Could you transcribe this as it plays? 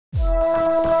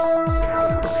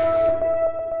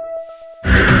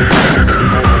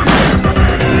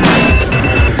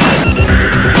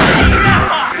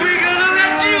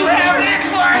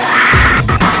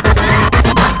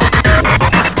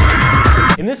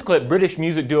this clip, British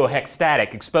music duo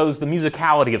Hexstatic exposed the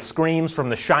musicality of screams from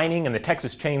The Shining and the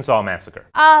Texas Chainsaw Massacre.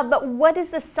 But what is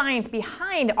the science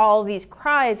behind all these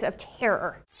cries of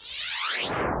terror?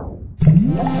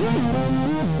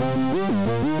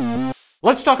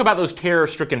 Let's talk about those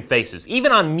terror-stricken faces.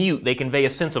 Even on mute, they convey a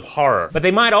sense of horror, but they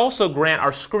might also grant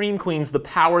our scream queens the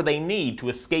power they need to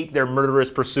escape their murderous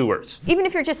pursuers. Even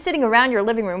if you're just sitting around your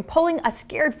living room, pulling a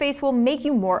scared face will make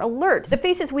you more alert. The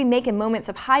faces we make in moments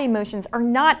of high emotions are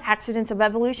not accidents of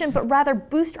evolution, but rather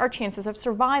boost our chances of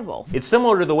survival. It's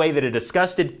similar to the way that a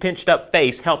disgusted, pinched-up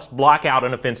face helps block out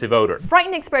an offensive odor.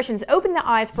 Frightened expressions open the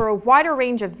eyes for a wider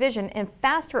range of vision, and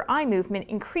faster eye movement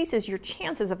increases your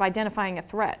chances of identifying a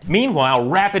threat. Meanwhile,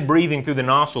 rapid breathing through the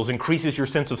nostrils increases your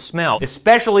sense of smell,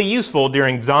 especially useful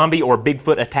during zombie or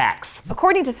Bigfoot attacks.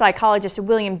 According to psychologist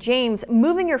William James,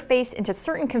 moving your face into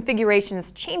certain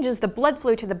configurations changes the blood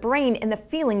flow to the brain and the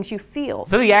feelings you feel.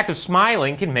 So the act of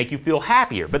smiling can make you feel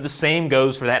happier, but the same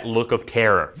goes for that look of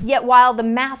terror. Yet while the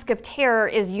mask of terror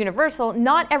is universal,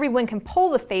 not everyone can pull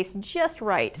the face just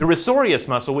right. The risorius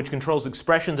muscle, which controls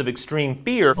expressions of extreme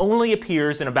fear, only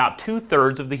appears in about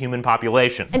 2/3 of the human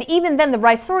population. And even then, the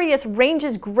risorius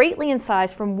ranges greatly in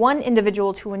size from one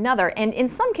individual to another, and in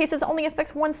some cases only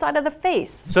affects one side of the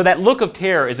face. So that look of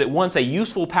terror is at once a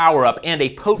useful power-up and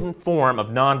a potent form of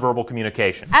nonverbal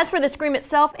communication. As for the scream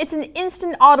itself, it's an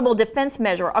instant audible defense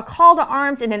measure, a call to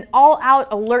arms and an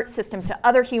all-out alert system to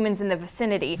other humans in the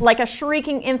vicinity. Like a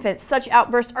shrieking infant, such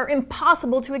outbursts are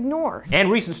impossible to ignore. And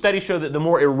recent studies show that the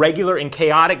more irregular and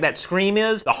chaotic that scream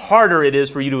is, the harder it is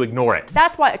for you to ignore it.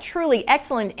 That's why a truly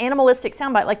excellent animalistic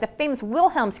soundbite like the famous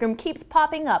Wilhelm scream keeps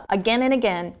popping up again and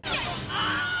again.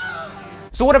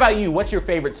 So what about you? What's your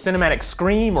favorite cinematic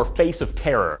scream or face of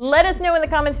terror? Let us know in the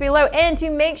comments below, and to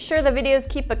make sure the videos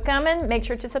keep a coming, make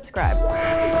sure to subscribe.